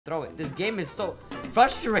Throw it. This game is so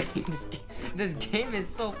frustrating. This game is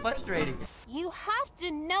so frustrating. You have to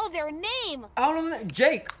know their name. I don't know.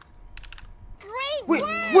 Jake. Great Wait. work.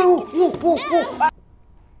 Whoa.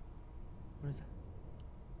 What is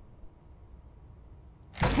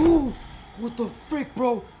that? Ooh. What the frick,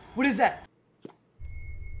 bro? What is that?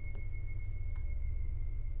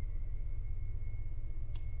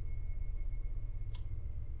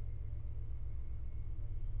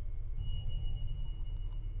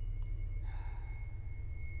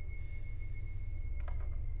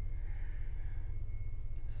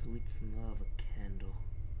 Sweet smell of a candle.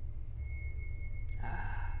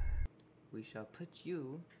 Ah. We shall put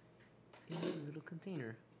you in a little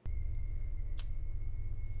container.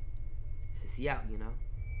 It's a see out, you know?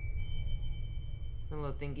 A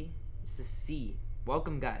little thingy. Just a see.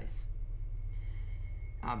 Welcome, guys.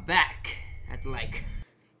 I'm back after like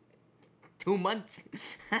 2 months.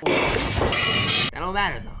 That don't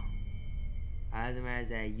matter though. All that matters is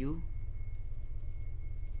that you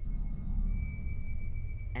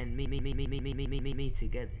and me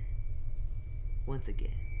together. Once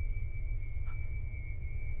again.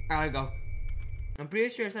 There we go. I'm pretty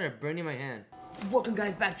sure I started burning my hand. Welcome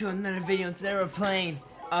guys back to another video, and today we're playing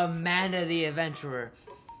Amanda the Adventurer.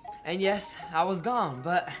 And yes, I was gone,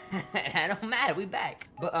 but I don't matter, we back.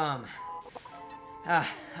 But I'm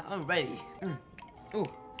ready.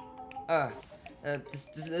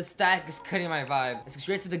 This stack is cutting my vibe. Let's get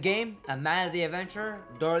straight to the game. Amanda the Adventurer,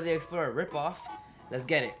 Dora the Explorer ripoff. Let's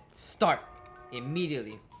get it. Start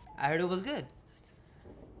immediately. I heard it was good.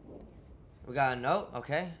 We got a note,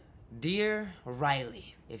 okay. Dear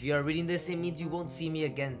Riley, if you are reading this, it means you won't see me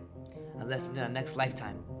again unless in the next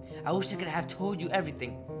lifetime. I wish I could have told you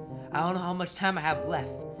everything. I don't know how much time I have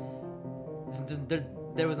left.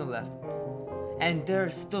 There was no left. And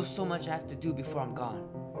there's still so much I have to do before I'm gone.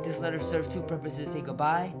 This letter serves two purposes: to say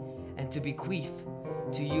goodbye and to bequeath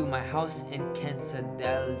to you my house in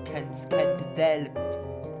Kentsadel.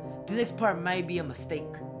 The next part might be a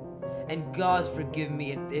mistake, and God forgive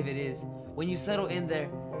me if it is. When you settle in there,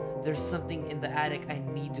 there's something in the attic I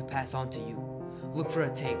need to pass on to you. Look for a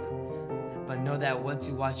tape, but know that once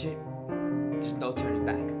you watch it, there's no turning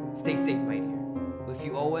back. Stay safe, my dear. With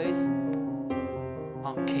you always,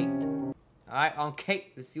 on Kate. Alright, on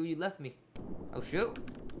Kate. Let's see where you left me. Oh shoot.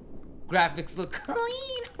 Graphics look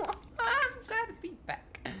clean. I'm glad to be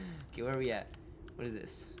back. Okay, where are we at? What is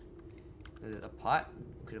this? Is it a pot?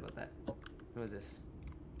 I'm good about that. What is this?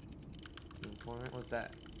 What's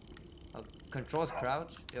that? Oh, controls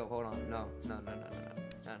crouch? Yo, hold on. No. That's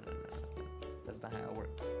not how it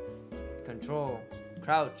works. Control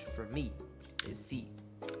crouch for me is C.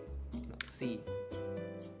 No, C.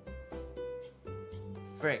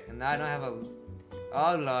 Frick, and now I don't have a.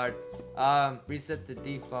 Oh lord. Reset the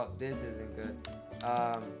default. This isn't good.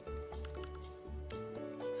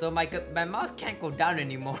 So my mouse can't go down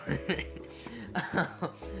anymore.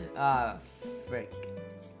 Frick.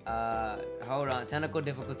 Hold on. Technical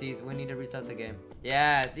difficulties. We need to restart the game.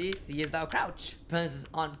 Yeah, see is now crouch. Princess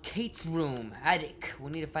on Kate's room, attic.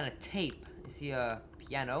 We need to find a tape. I see a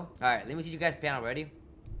piano. All right, let me teach you guys piano. Ready?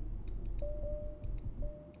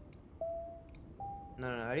 No,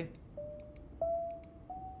 ready?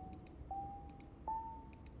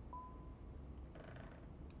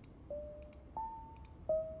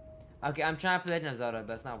 Okay, I'm trying to play Legend of Zelda,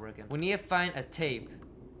 but it's not working. We need to find a tape.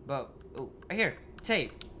 But, oh, right here,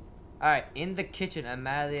 tape. Alright, in the kitchen,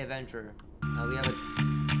 Amanda the Adventurer. We have a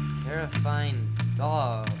terrifying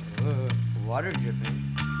dog. Water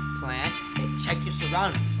dripping. Plant. Hey, check your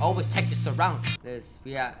surroundings. Always check your surroundings. This,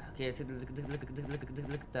 yeah. Okay, let's look at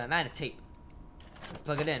the Amanda tape. Let's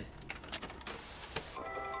plug it in.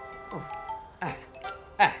 Oh.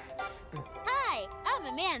 Hi, I'm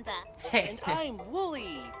Amanda. Hey. And I'm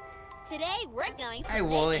Wooly. Today we're going to Hey,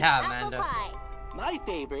 make Wooly, an hi, apple Amanda. pie. My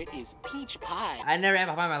favorite is peach pie. I never had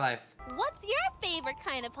a pie in my life. What's your favorite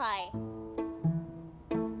kind of pie?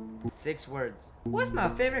 6 words. What's my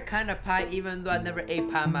favorite kind of pie, even though I never ate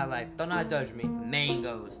pie in my life? Don't not judge me.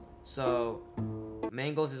 Mangoes. So,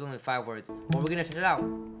 mangoes is only 5 words. But we're gonna check it out.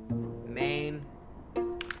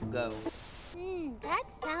 Go. That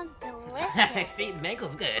sounds delicious. See,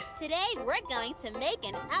 mango's good. Today we're going to make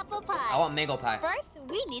an apple pie. I want mango pie. First,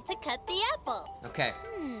 we need to cut the apples. Okay.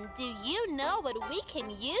 Do you know what we can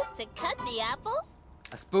use to cut the apples?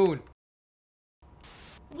 A spoon.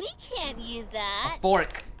 We can't use that. A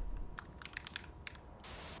fork.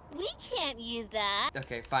 We can't use that.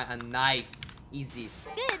 Okay, fine. A knife. Easy.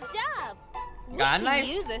 Good job. We Got a can knife?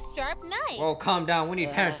 use a sharp knife. Whoa, calm down. We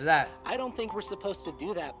need parents for that. I don't think we're supposed to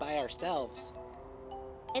do that by ourselves.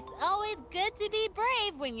 It's always good to be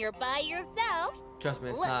brave when you're by yourself. Trust me,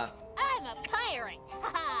 it's Look, not. I'm a pirate.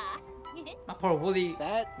 Haha. My poor Wooly.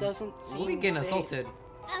 That doesn't seem Wooly getting safe. assaulted.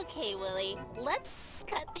 Okay, Willie, let's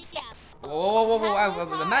cut the gap. Whoa. That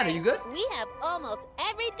was Amanda, hard. you good? We have almost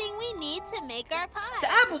everything we need to make our pie.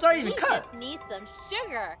 The apples aren't even We cut. just need some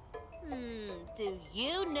sugar. Do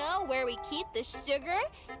you know where we keep the sugar?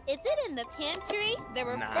 Is it in the pantry, the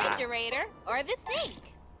refrigerator, or the sink?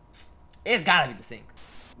 It's gotta be the sink.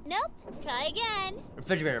 Nope. Try again.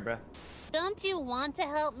 Refrigerator, bro. Don't you want to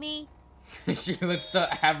help me? She looks so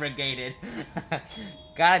abrogated.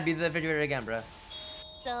 Gotta be the refrigerator again, bro.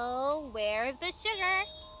 So, where's the sugar?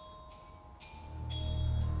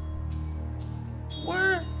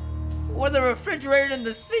 Where the refrigerator and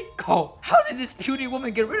the sink go? How did this puny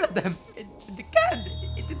woman get rid of them? In the cabinet.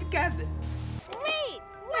 It's in the cabinet. Great!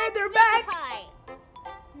 Hey, they're Make a back. pie.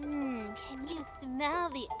 Can you smell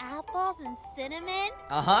the apples and cinnamon?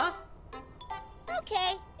 Uh-huh.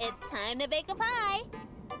 Okay, it's time to bake a pie.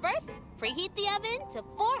 First, preheat the oven to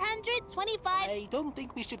 425. I don't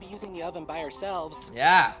think we should be using the oven by ourselves.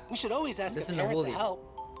 Yeah. We should always ask Listen a to parent to Wooly. Oh,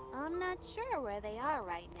 I'm not sure where they are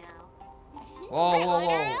right now. Whoa. We're on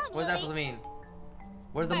our own, What's that Willie. supposed to mean?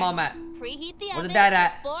 Where's the mom at? Preheat the Where's oven the dad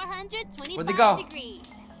at? to 425 Where'd they go? degrees.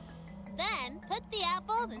 Then put the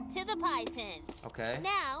apples into the pie tin. Okay.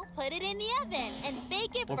 Now put it in the oven and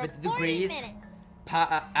bake it for 450 40 degrees. minutes.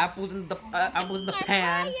 Apples in the Our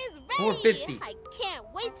pan. pie is ready. 450. I can't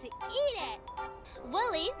wait to eat it.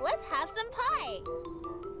 Willie, let's have some pie.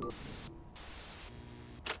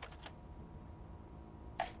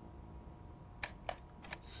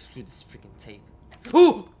 Screw this freaking tape.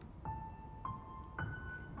 Ooh!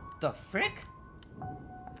 The frick? I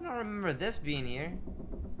don't remember this being here.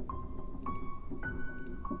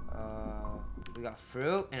 We got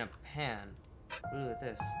fruit in a pan. What do we do with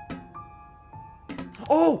this?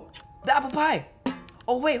 Oh! The apple pie!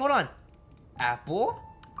 Oh, wait, hold on. Apple.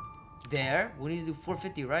 There. We need to do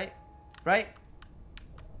 450, right? Right?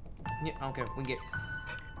 Yeah, I don't care. We can get.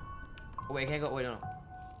 Oh, wait, I can't go. Wait, no.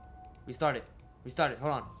 Restart it. Restart it.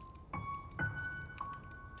 Hold on.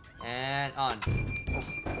 And on.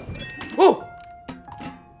 Oh!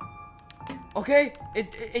 Okay,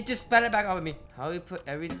 it just spat it back out at me. How do we put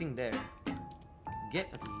everything there? Okay,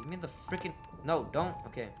 give me the freaking. No, don't.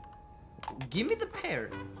 Okay. Give me the pear.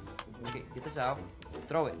 Okay, get this out.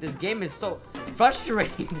 Throw it. This game is so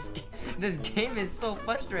frustrating. This game is so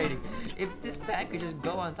frustrating. If this pack could just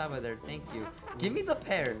go on top of there, thank you. Give me the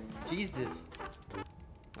pear. Jesus.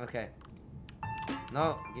 Okay.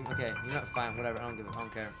 No. Okay. You're not fine. Whatever. I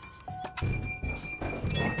don't care.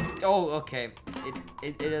 Oh, okay.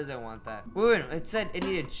 It doesn't want that. Wait. It said it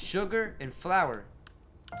needed sugar and flour.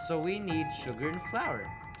 So we need sugar and flour.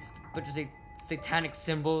 But you say satanic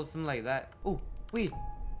symbols, something like that. Oh, wait.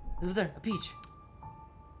 There's there a peach.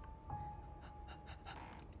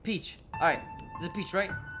 Peach. Alright. There's a peach,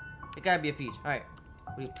 right? It gotta be a peach. Alright.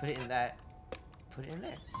 We put it in that. Put it in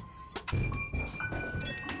there.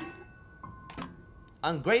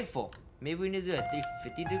 Ungrateful. Maybe we need to do it at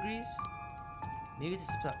 350 degrees? Maybe this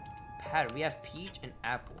is a pattern. We have peach and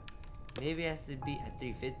apple. Maybe it has to be at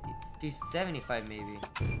 350. 375 maybe.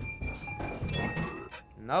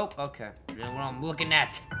 Nope. Okay. You know what I'm looking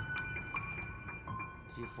at.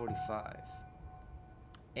 3:45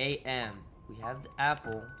 a.m. We have the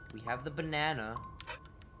apple. We have the banana.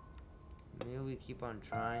 Maybe we keep on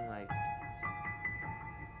trying, like.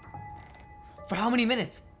 For how many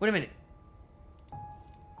minutes? Wait a minute.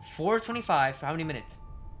 4:25 for how many minutes?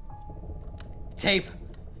 Tape.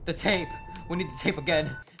 The tape. We need the tape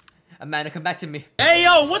again. Amanda, come back to me. Hey,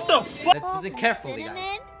 yo, what the fuck? Let's listen carefully, guys.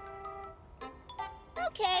 Cinnamon?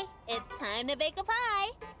 Okay, it's time to bake a pie.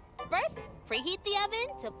 First, preheat the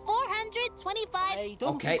oven to 425. I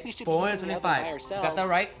don't Okay, think we should be using the oven by 425. ourselves. Got that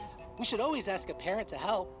right? We should always ask a parent to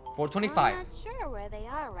help. 425. I'm not sure where they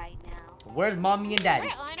are right now. Where's mommy and daddy?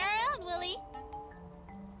 We're on our own, Willie.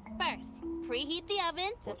 First, preheat the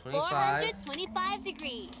oven to 425. 425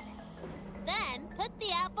 degrees. Then, put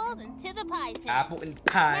the apples into the pie tin. Apple and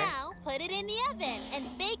pie. Now, put it in the oven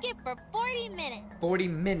and bake it for 40 minutes. 40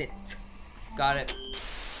 minutes. Got it.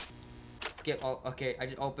 Skip all. Okay, I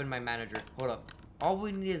just opened my manager. Hold up. All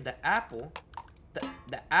we need is the apple. The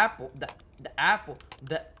apple. The apple.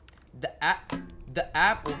 The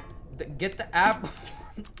apple. Get the apple.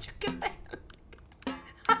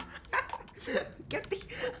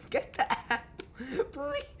 Get the apple.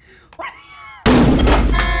 Please.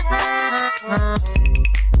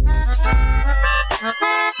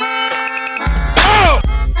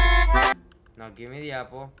 Now give me the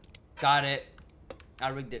apple. Got it. I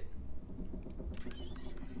rigged it.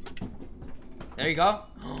 There you go.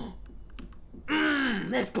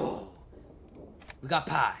 Let's go. We got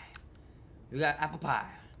pie. We got apple pie.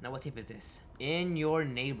 Now what tape is this? In your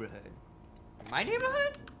neighborhood. My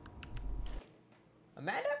neighborhood?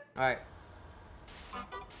 Amanda? Alright.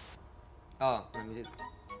 Oh, let me do.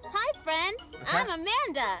 Hi, friends. Okay. I'm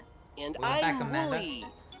Amanda. And Welcome back, I'm Amanda. Wooly.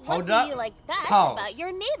 Hold what up. do you like best Pause. about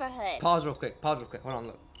your neighborhood? Pause real quick. Pause real quick. Hold on,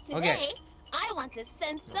 look. Today, Okay. I want to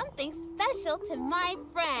send something special to my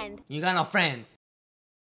friend. You got no friends.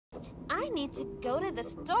 I need to go to the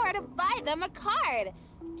store to buy them a card.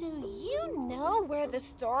 Do you know where the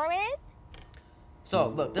store is? So,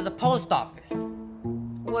 look, there's a post office.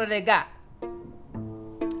 What do they got?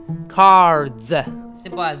 Cards.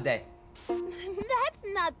 Simple as day. That's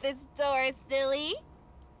not the store, silly.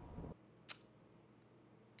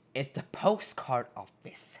 It's a postcard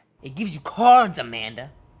office. It gives you cards,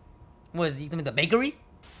 Amanda. What is it? You mean the bakery?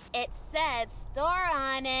 It says store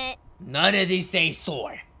on it. None of these say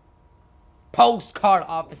store. Postcard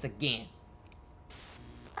office again.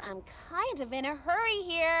 I'm kind of in a hurry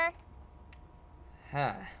here.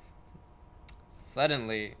 Huh.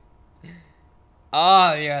 Suddenly,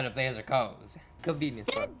 all the other players are closed. Convenience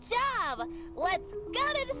store. Good job. Let's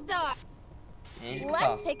go to the store. And you just Let's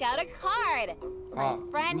off. pick out a card. My Oh,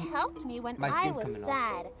 friend helped me when my I skin's was coming off.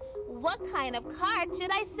 sad. What kind of card should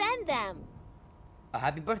I send them? A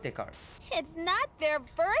happy birthday card. It's not their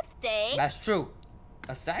birthday. That's true.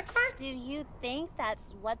 A sad card? Do you think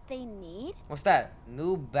that's what they need? What's that?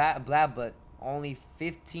 New blah, but only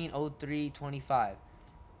 150325.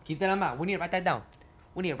 Keep that in mind. We need to write that down.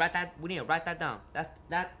 We need to write that down.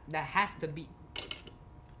 That has to be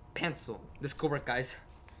pencil. This could work, guys.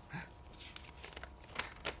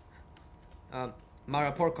 My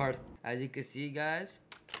report card. As you can see, guys,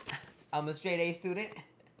 I'm a straight A student.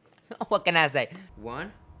 What can I say?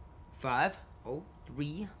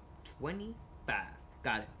 1-5-0-3-25.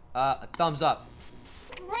 Got it. A thumbs up.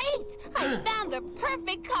 Great! I found the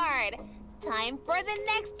perfect card. Time for the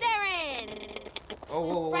next errand.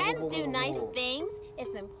 Oh, When friends do nice things,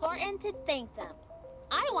 it's important to thank them.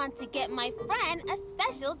 I want to get my friend a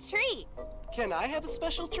special treat. Can I have a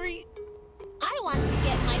special treat? I want to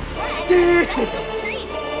get my friend a special treat.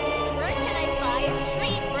 Where can I buy a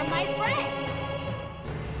treat for my friend?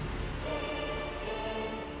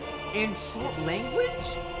 In short language,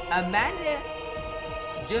 Amanda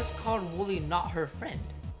just called Wooly not her friend.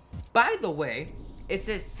 By the way, it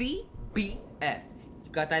says CBF.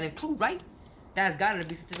 You got that in clue, right? That's gotta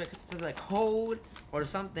be something like code or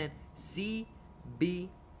something. CBF.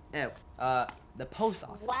 The post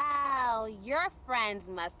office. Wow, your friends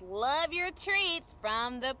must love your treats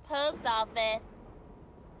from the post office.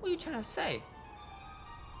 What are you trying to say?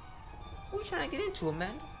 What are you trying to get into,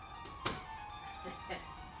 Amanda?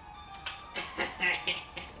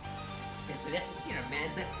 Listen here,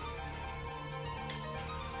 Amanda.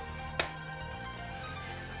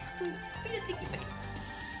 Who do you think you makes?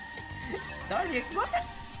 Dora the Explorer?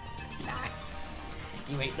 Nah.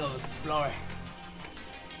 You ain't no explorer.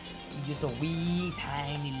 You just a wee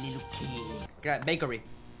tiny little kid. Got bakery.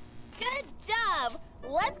 Good job.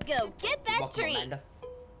 Let's go get that Welcome, treat. Amanda.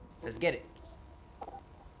 Let's get it.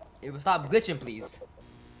 It will stop glitching, please.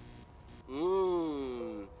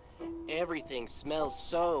 Mmm. Everything smells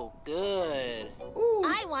so good. Ooh.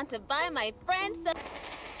 I want to buy my friend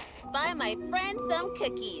some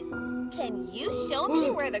cookies. Can you show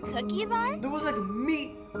me where the cookies are? There was like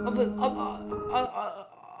meat on the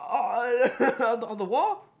on the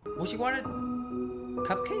wall. What she wanted?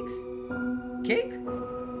 Cupcakes? Cake?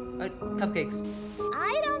 Cupcakes.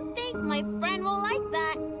 I don't think my friend will like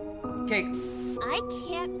that. Cake. I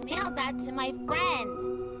can't mail that to my friend.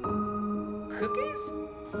 Cookies?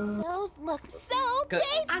 Those look so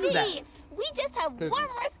I'm that. tasty. We just have Cookies. one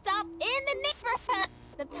more stop in the neighborhood.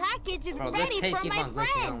 The package is Bro, this ready tape for keep my on glitching. I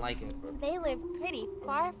don't friend. like it. They live pretty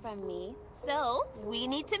far from me, so we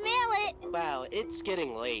need to mail it. Wow, it's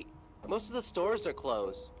getting late. Most of the stores are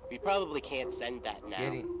closed. We probably can't send that now.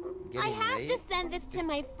 I Getting have late. to send this to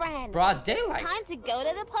my friend. Broad daylight. Time to go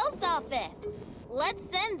to the post office. Let's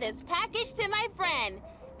send this package to my friend.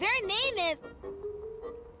 Their name is...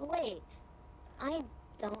 Wait, I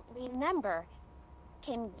don't remember.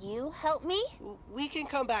 Can you help me? We can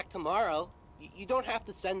come back tomorrow. You don't have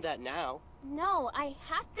to send that now. No, I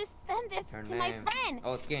have to send this Her to my name. friend.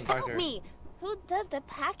 Oh, it's getting Help darker. me. Who does the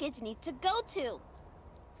package need to go to?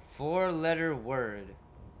 4-letter word.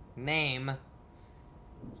 Name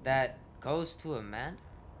that goes to Amanda?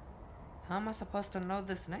 How am I supposed to know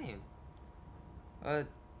this name?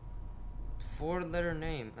 4-letter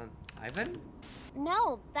name. Ivan?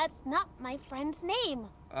 No, that's not my friend's name.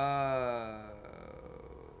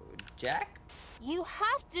 Jack? You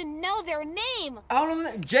have to know their name. I don't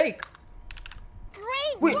know. Jake.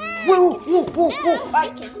 Great Wait, work! whoa. Now I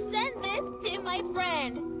can send this to my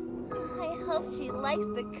friend. I hope she likes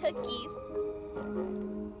the cookies.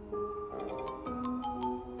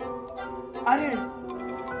 I didn't.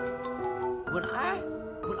 When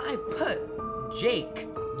I put Jake,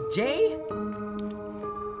 J-A-K-E,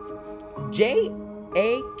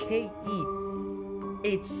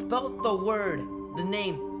 it spelled the word, the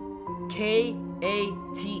name,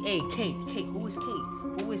 K-A-T-A, Kate. Kate, who is Kate?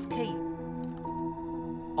 Who is Kate?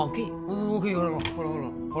 Oh, Kate. Okay, hold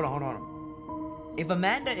on. If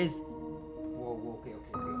Amanda is... Whoa, okay,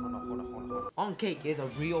 hold on. Aunt Kate is a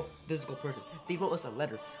real physical person. They wrote us a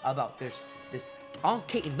letter about this. Aunt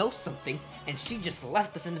Kate knows something, and she just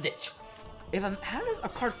left us in the ditch. How does a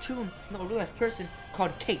cartoon know a real life person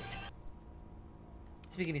called Kate?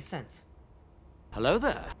 Doesn't make any sense. Hello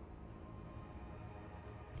there.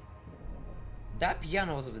 That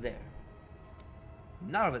piano was over there.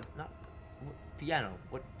 Not piano.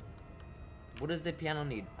 What does the piano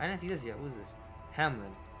need? I didn't see this yet. What is this?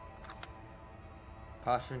 Hamlin.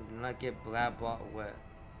 Caution, do not get blah blah wet.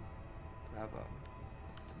 Blah blah.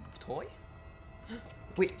 Toy?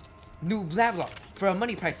 Wait, new blah blah for a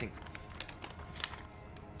money pricing.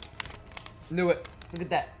 Knew it. Look at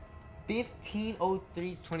that.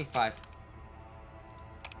 1503.25.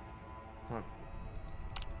 Hold on.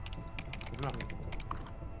 Open up.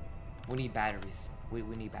 We need batteries. We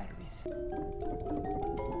need batteries.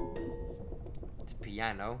 It's a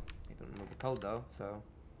piano. I don't know the code though, so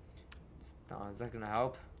is that gonna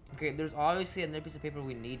help? Okay, there's obviously another piece of paper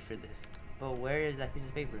we need for this, but where is that piece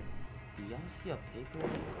of paper? Do y'all see a paper?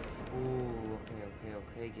 Ooh,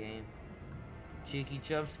 okay, game. Cheeky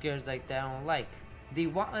jump scares like that I don't like. They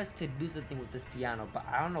want us to do something with this piano, but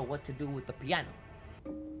I don't know what to do with the piano.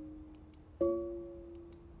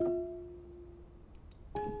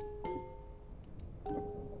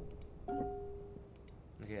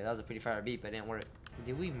 Okay, that was a pretty fire beat, but it didn't work.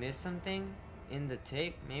 Did we miss something in the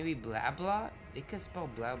tape? Maybe blah blah? It could spell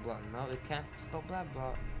blah blah. No, it can't spell blah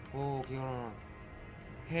blah. Oh, okay, hold on.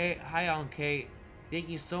 Hey, hi Aunt Kate. Thank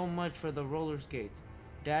you so much for the roller skates.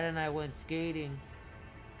 Dad and I went skating.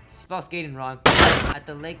 Spelled skating wrong. At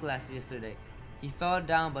the lake yesterday. He fell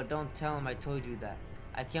down, but don't tell him I told you that.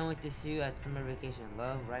 I can't wait to see you at summer vacation.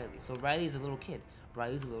 Love, Riley. So Riley's a little kid.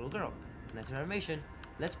 Riley's a little girl. And that's her information.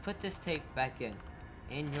 Let's put this tape back in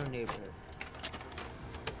your neighborhood.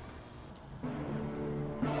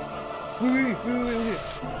 Wait.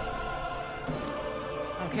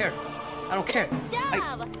 I don't care. Good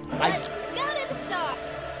job. Let's go to the store.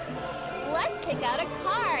 Let's pick out a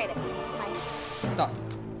card. Stop.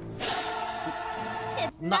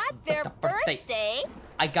 It's not their birthday.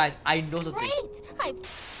 Guys, I know something. Great.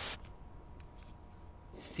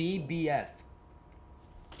 CBF.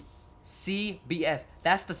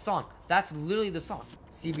 That's the song. That's literally the song.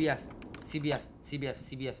 CBF.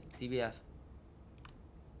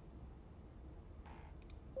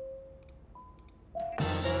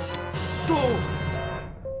 Let's go.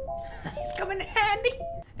 It's coming in handy.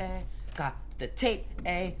 Got the tape.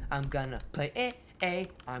 I'm gonna play it.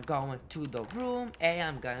 I'm going to the room.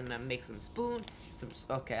 I'm gonna make some spoon.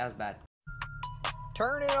 Okay, that was bad.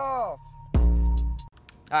 Turn it off.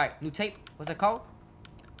 Alright, new tape. What's it called?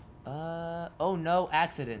 Oh no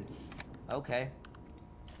accidents. Okay.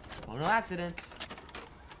 Oh no accidents.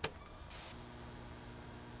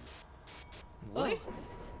 What?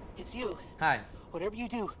 It's you. Hi. Whatever you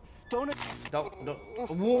do, don't. Whoa.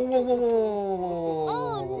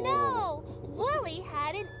 Oh no! Wooly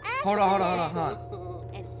had an accident. Hold on.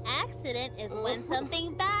 An accident is when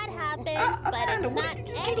something bad happens, but it's not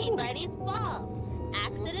anybody's fault.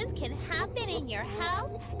 Accidents can happen in your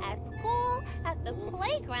house, at school, at the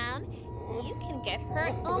playground. You can get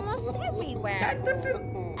hurt almost everywhere. That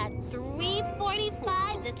doesn't... At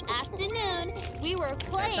 3:45 this afternoon, we were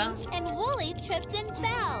playing and Wooly tripped and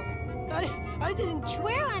fell. I didn't.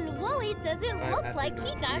 Where on Wooly does it look like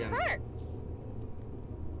he got hurt?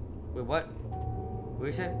 Wait, what? What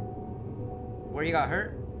you said? Where he got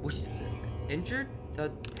hurt? Was injured? The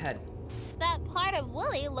head. That part of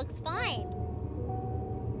Wooly looks fine.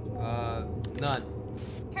 None.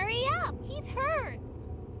 Hurry up, he's hurt.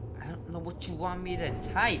 I don't know what you want me to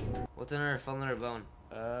type. What's in her phone or bone?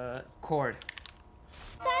 Cord.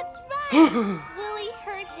 That's right. Willie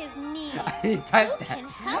hurt his knee. I didn't type Who that. can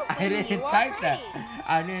help I when didn't you are type that. hurting?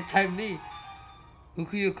 I didn't type knee. Who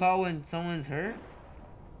can you call when someone's hurt?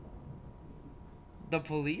 The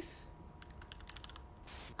police?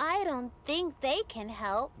 I don't think they can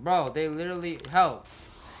help. Bro, they literally help.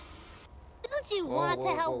 Don't you want to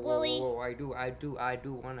help Wooly? Whoa, I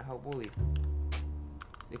do want to help Wooly.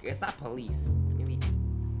 It's not police. Maybe.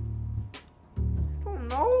 I don't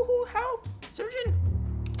know who helps. Surgeon?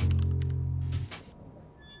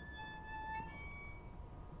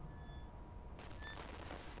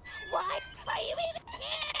 What? Are you even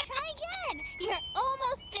here? Try again. You're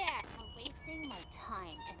almost there. I'm wasting my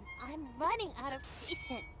time, and I'm running out of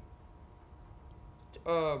patience.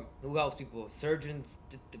 Who helps people? Surgeons,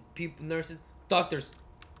 the people, nurses, doctors.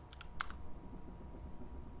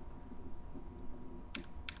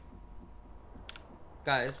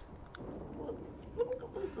 Guys, look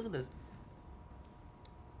at this.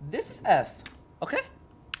 This is F, okay?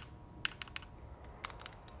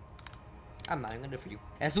 I'm not even gonna do it for you.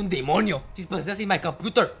 Es un demonio. She's possessing my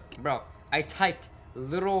computer. Bro, I typed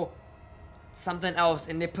little something else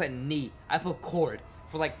and they put knee. I put cord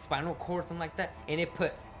for like spinal cord, something like that, and it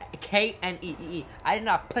put K-N-E-E-E. I did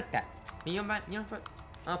not put that. You know what?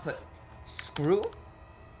 I'll put screw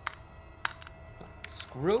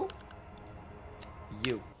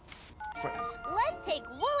you. Let's take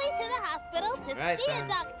Wooly to the hospital to see a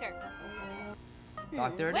doctor.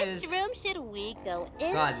 Doctor it is. Which room should we go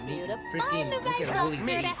into God, to freaking find the look right at Wooly's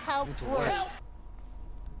doctor knee. to help It's Wooly? worse.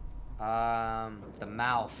 The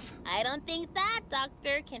mouth. I don't think that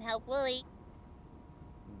doctor can help Wooly.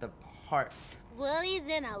 The heart. Wooly's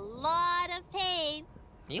in a lot of pain.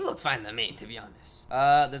 He looks fine to me, to be honest.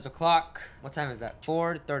 There's a clock. What time is that?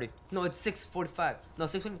 4:30. No, it's 6:45. No,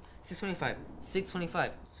 6:25.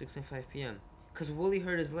 6:25 p.m. Because Wooly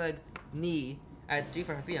hurt his knee at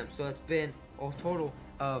 3:05 p.m. So it's been a total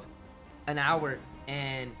of an hour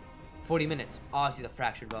and 40 minutes. Obviously, the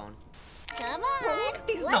fractured bone. Come on, Bro, look at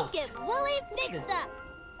these let's notes. get Wooly fixed up.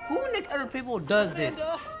 Who Nick other people does this?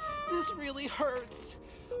 Amanda, this really hurts.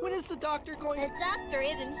 When is the doctor going The to... doctor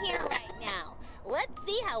isn't here right now. Let's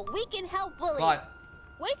see how we can help Wooly. Clock.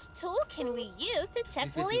 Which tool can we use to check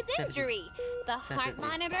 10:50, Wooly's 10:50. injury? The heart 10:50.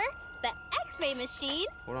 monitor, the X-ray machine,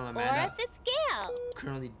 Hold on, or Amanda. the scale?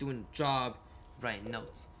 Currently doing a job, writing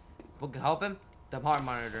notes. What can help him? The heart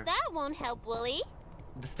monitor. That won't help Wooly.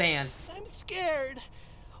 The stand. I'm scared.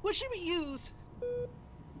 What should we use?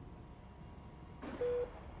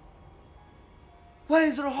 Why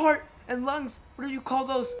is there a heart and lungs? What do you call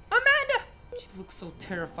those? Amanda! She looks so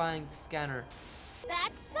terrifying, the scanner.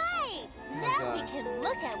 That's fine. Oh my Now God. we can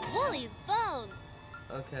look at Wooly's bones.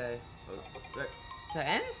 Okay. To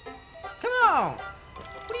ends? Come on!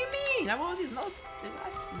 What do you mean? I want these notes.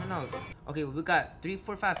 There's in my nose. Okay, well, we got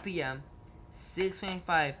 3:45 p.m.,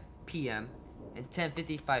 6:25 p.m., and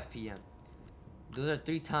 10:55 p.m. Those are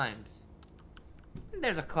 3 times.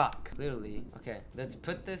 There's a clock, clearly. Okay, let's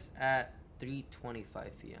put this at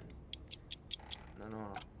 3:25 p.m.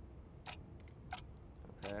 No.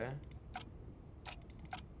 Okay.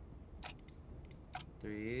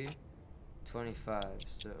 3:25.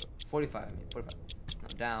 So 45. I mean 45. No,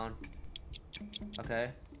 down.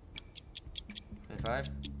 Okay. 25.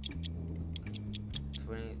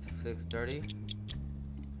 26, 30.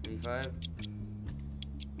 35.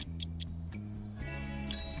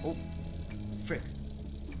 Oh, frick!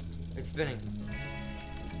 It's spinning.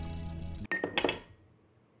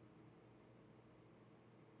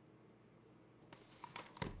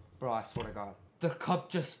 Bro, I swear to God. The cup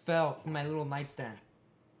just fell from my little nightstand.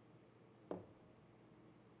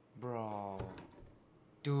 Bro.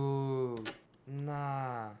 Dude.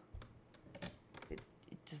 Nah. It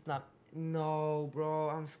just not. No, bro.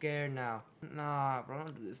 I'm scared now. Nah, bro.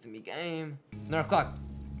 Don't do this to me, game. Another clock.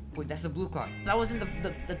 Wait, that's the blue clock. That was in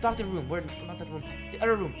the doctor room. Where, not that room. The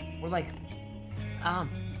other room. We're like,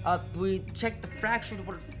 we checked the fracture.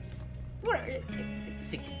 It's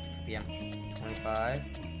 6 p.m. 25.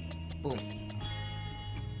 Boom.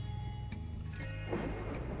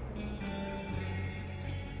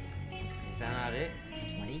 Found out it.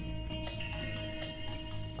 6:20.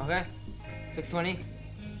 Okay. 6:20.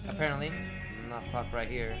 Apparently. Not clock right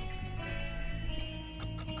here.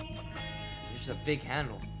 There's a big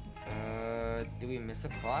handle. Did we miss a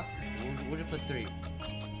clock? We'll just put 3.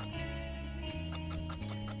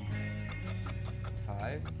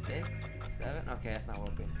 5, 6, 7. Okay, that's not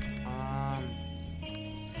working.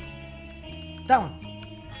 That one.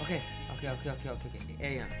 Okay.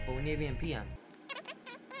 AM. But we need to be in PM.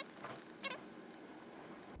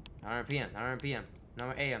 Now we're in PM. Now we're in PM. Now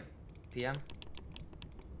we're AM. PM.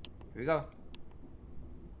 Here we go.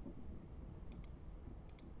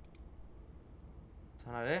 Is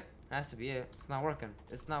that not it? Has to be it. It's not working.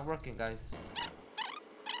 It's not working, guys.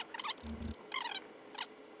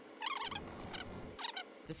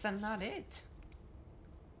 This is not it.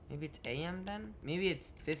 Maybe it's AM then? Maybe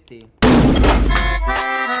it's 50.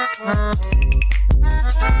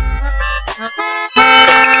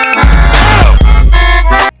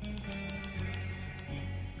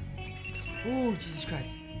 Oh, Jesus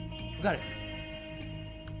Christ. We got it.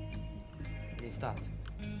 And he stopped.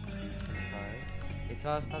 25. It's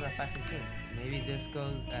all stopped at 5:15. Maybe this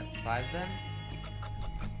goes at 5 then?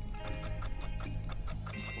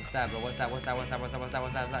 What's that, bro? What's that? What's that? What's that? What's that? What's that?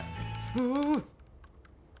 What's that? What's that?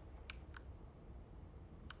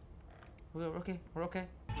 We're okay. We're okay.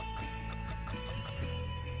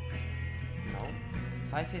 No.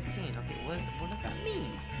 5:15. Okay, what does that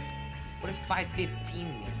mean? What does 5:15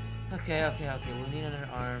 mean? Okay. We need another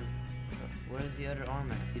arm. Where's the other arm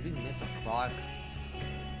at? Did we miss a clock?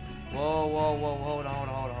 Whoa.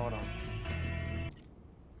 Hold on.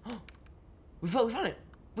 We found it.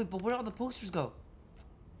 Wait, but where did all the posters go?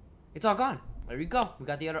 It's all gone. There you go. We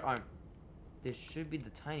got the other arm. This should be the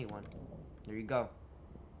tiny one. There you go.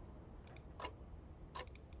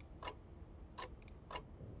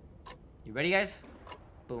 You ready, guys?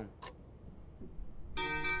 Boom.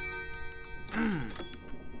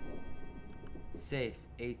 Safe.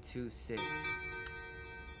 826.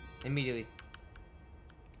 Immediately.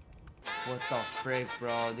 What the frick,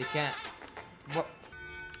 bro? They can't. What?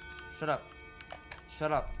 Shut up.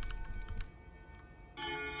 Shut up.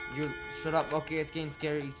 You shut up. Okay, it's getting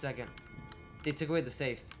scary each second. They took away the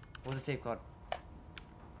safe. What's the safe called?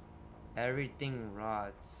 Everything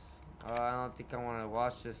rots. Oh, I don't think I want to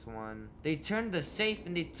watch this one. They turned the safe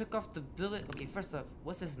and they took off the billet. Okay, first up,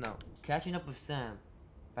 what's this now? Catching Up with Sam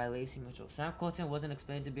by Lacey Mitchell. Sam Colton wasn't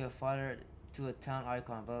explained to be a father to a town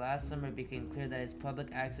icon, but last summer it became clear that his public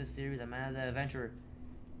access series, Amanda the Adventurer,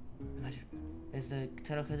 is the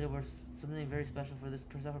title credit was something very special for this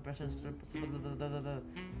self-professor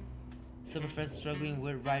super friend struggling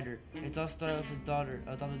with writer. It's all started with his adopted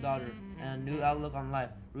daughter, and a new outlook on life.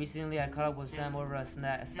 Recently, I caught up with Sam over a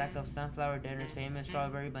stack of sunflower dinners, famous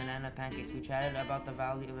strawberry banana pancakes. We chatted about the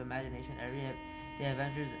value of imagination, the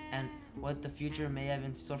adventures, and what the future may have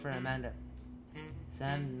in store for Amanda.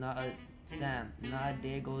 Not a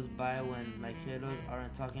day goes by when my kiddos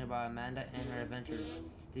aren't talking about Amanda and her adventures.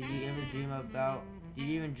 Did you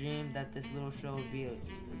even dream that this little show would be a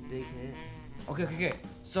big hit? Okay.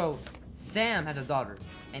 So, Sam has a daughter,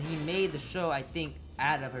 and he made the show, I think,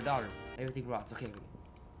 out of her daughter. Everything rots. Okay.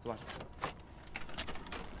 Let's watch it.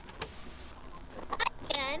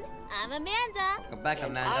 Again, I'm Amanda. Come back,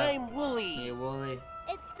 And Amanda. I'm Wooly. Hey, Wooly.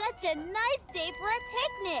 It's such a nice day for a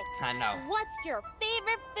picnic. I know. What's your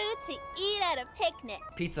favorite food to eat at a picnic?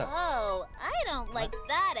 Pizza. Oh, I don't like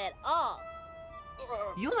that at all.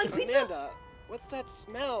 You don't like pizza? Amanda, what's that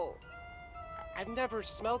smell? I've never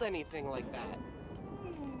smelled anything like that.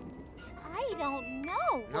 I don't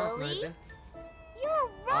know, No, Willie. it's nothing. You're All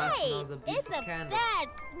it right. smells of beef It's with a candle. bad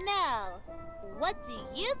smell. What do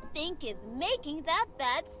you think is making that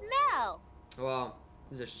bad smell? Well,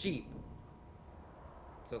 there's a sheep.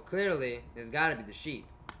 So clearly, there's gotta be the sheep.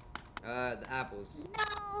 The apples.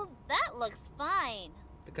 No, that looks fine.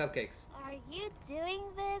 The cupcakes. Are you doing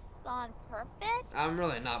this on purpose? I'm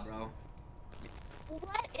really not, bro.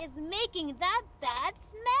 What is making that bad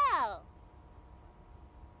smell?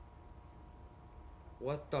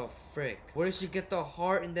 What the frick? Where did she get the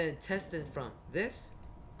heart and the intestine from? This?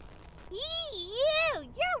 You're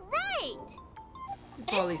right.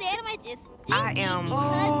 Probably This sandwich is stinky I am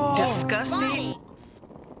because it's disgusted. rotting.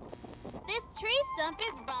 This tree stump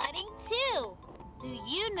is rotting too. Do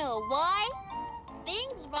you know why?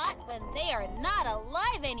 Things rot when they are not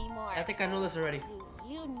alive anymore. I think I know this already. Do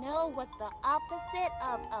you know what the opposite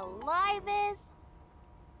of alive is?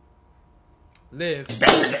 Live.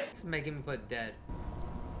 It's making me put dead.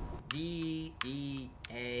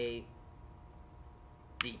 D-E-A-D.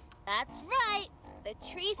 That's right. The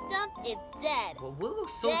tree stump is dead. Well, Will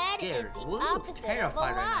looks so Dead scared. is the Will looks opposite of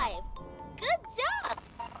terrified right alive. Good job.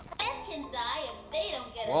 Pets can die if they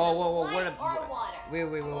don't get Whoa, enough whoa, whoa, light what a- or water. Wait.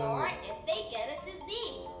 Or if they get a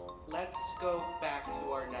disease. Let's go back to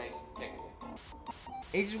our nice picnic.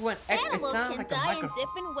 It just went X. It Animals sounded can like a die in microphone.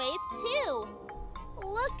 different ways too.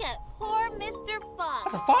 Look at poor Mr. Fox.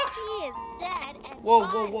 That's a fox? He is dead and Whoa,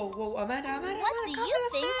 rotting. whoa, Amanda, What do you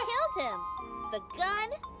think killed him? The gun,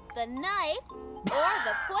 the knife, or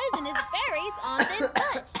the poisonous berries on this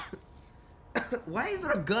bush? Why is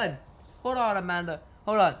there a gun? Hold on, Amanda.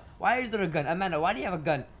 Hold on. Why is there a gun? Amanda, why do you have a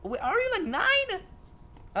gun? Wait, are you like 9?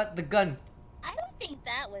 The gun. I don't think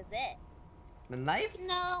that was it. The knife?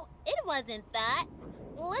 No, it wasn't that.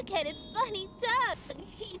 Look at his funny tongue.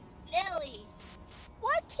 He's silly.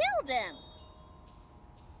 What killed him?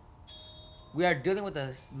 We are dealing with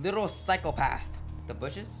a little psychopath. The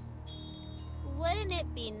bushes? Wouldn't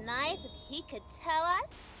it be nice if he could tell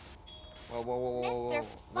us? Whoa, whoa, whoa, whoa, whoa, Mr.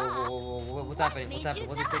 whoa, whoa, whoa, whoa, whoa, what's happening? made What's happening? you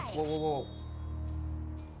What the frick? die? Whoa, whoa, whoa.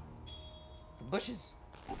 The bushes.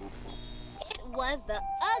 It was the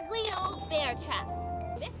ugly old bear trap.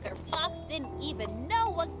 Mr. Fox didn't even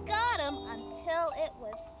know what got him until it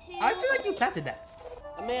was too I feel like you planted that.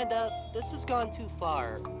 Amanda, this has gone too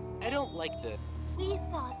far. I don't like this. We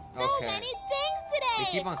saw so Okay. many things today. They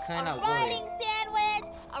keep on cutting out a Willie. rotting sandwich,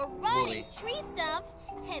 a rotting Willie. tree stump,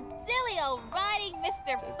 and silly old rotting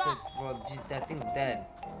Mr. Fox. Well, geez, that thing's dead.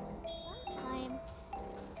 Sometimes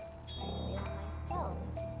I feel myself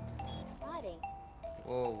rotting.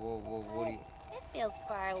 Whoa, whoa, whoa, what do you... It feels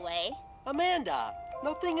far away. Amanda,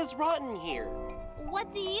 nothing is rotten here.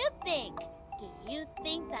 What do you think? Do you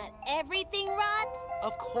think that everything rots?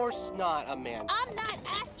 Of course not, Amanda. I'm not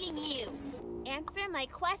asking you. Answer my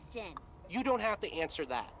question. You don't have to answer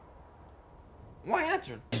that. Why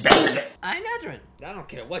answering? I ain't answering. I don't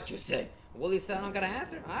care what you say. Willie said I don't gotta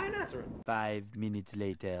answer. I ain't answering. 5 minutes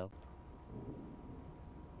later.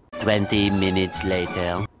 20 minutes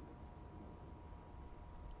later.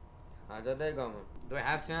 How's your day going? Do I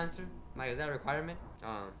have to answer? Like, is that a requirement?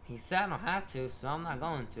 He said I don't have to, so I'm not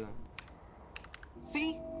going to.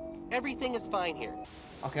 See? Everything is fine here.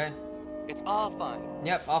 Okay. It's all fine.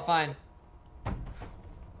 Yep, all fine.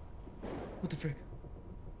 What the frick?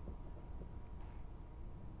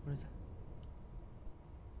 What is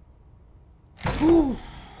that? Ooh!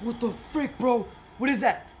 What the frick, bro? What is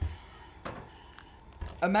that?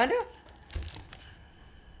 Amanda?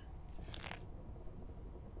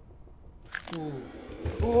 Ooh.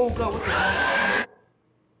 Oh god, what the?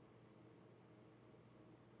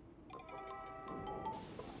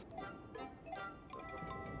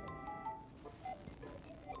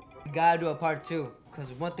 We gotta do a part 2,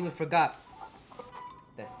 cause one thing we forgot.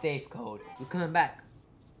 The safe code. We're coming back.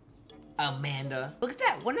 Amanda. Look at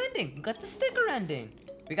that, one ending. You got the sticker ending.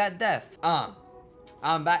 We got death.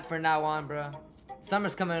 I'm back from now on, bro.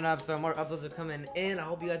 Summer's coming up, so more uploads are coming in. I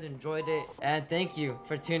hope you guys enjoyed it. And thank you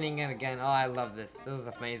for tuning in again. Oh, I love this. This is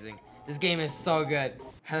amazing. This game is so good. I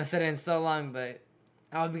haven't said it in so long, but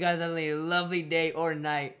I hope you guys have a lovely day or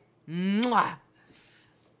night. Mwah!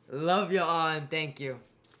 Love you all and thank you.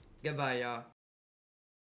 Goodbye, y'all.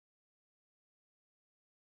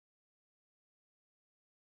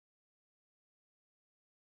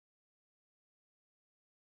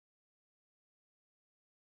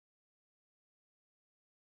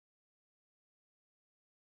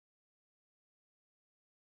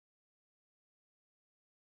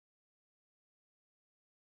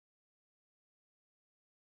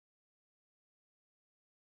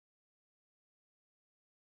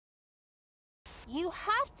 You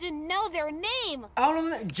have to know their name. I don't know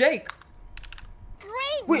that. Jake.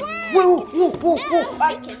 Great Wait, work. whoa, whoa, whoa, Now whoa.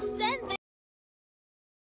 I can send the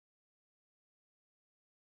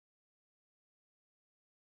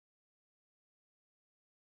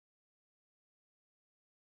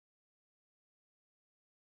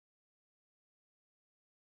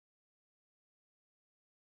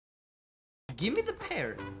Give me the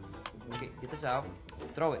pear. Okay, get this out.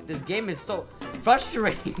 Throw it. This game is so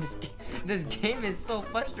frustrating. This game is so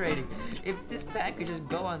frustrating. If this pack could just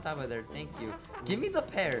go on top of there, thank you. Give me the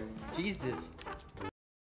pear. Jesus.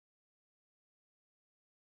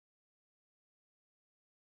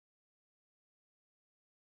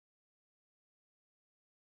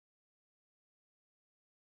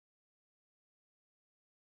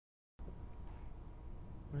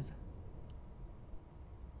 What is that?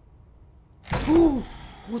 Ooh!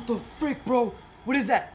 What the frick, bro? What is that?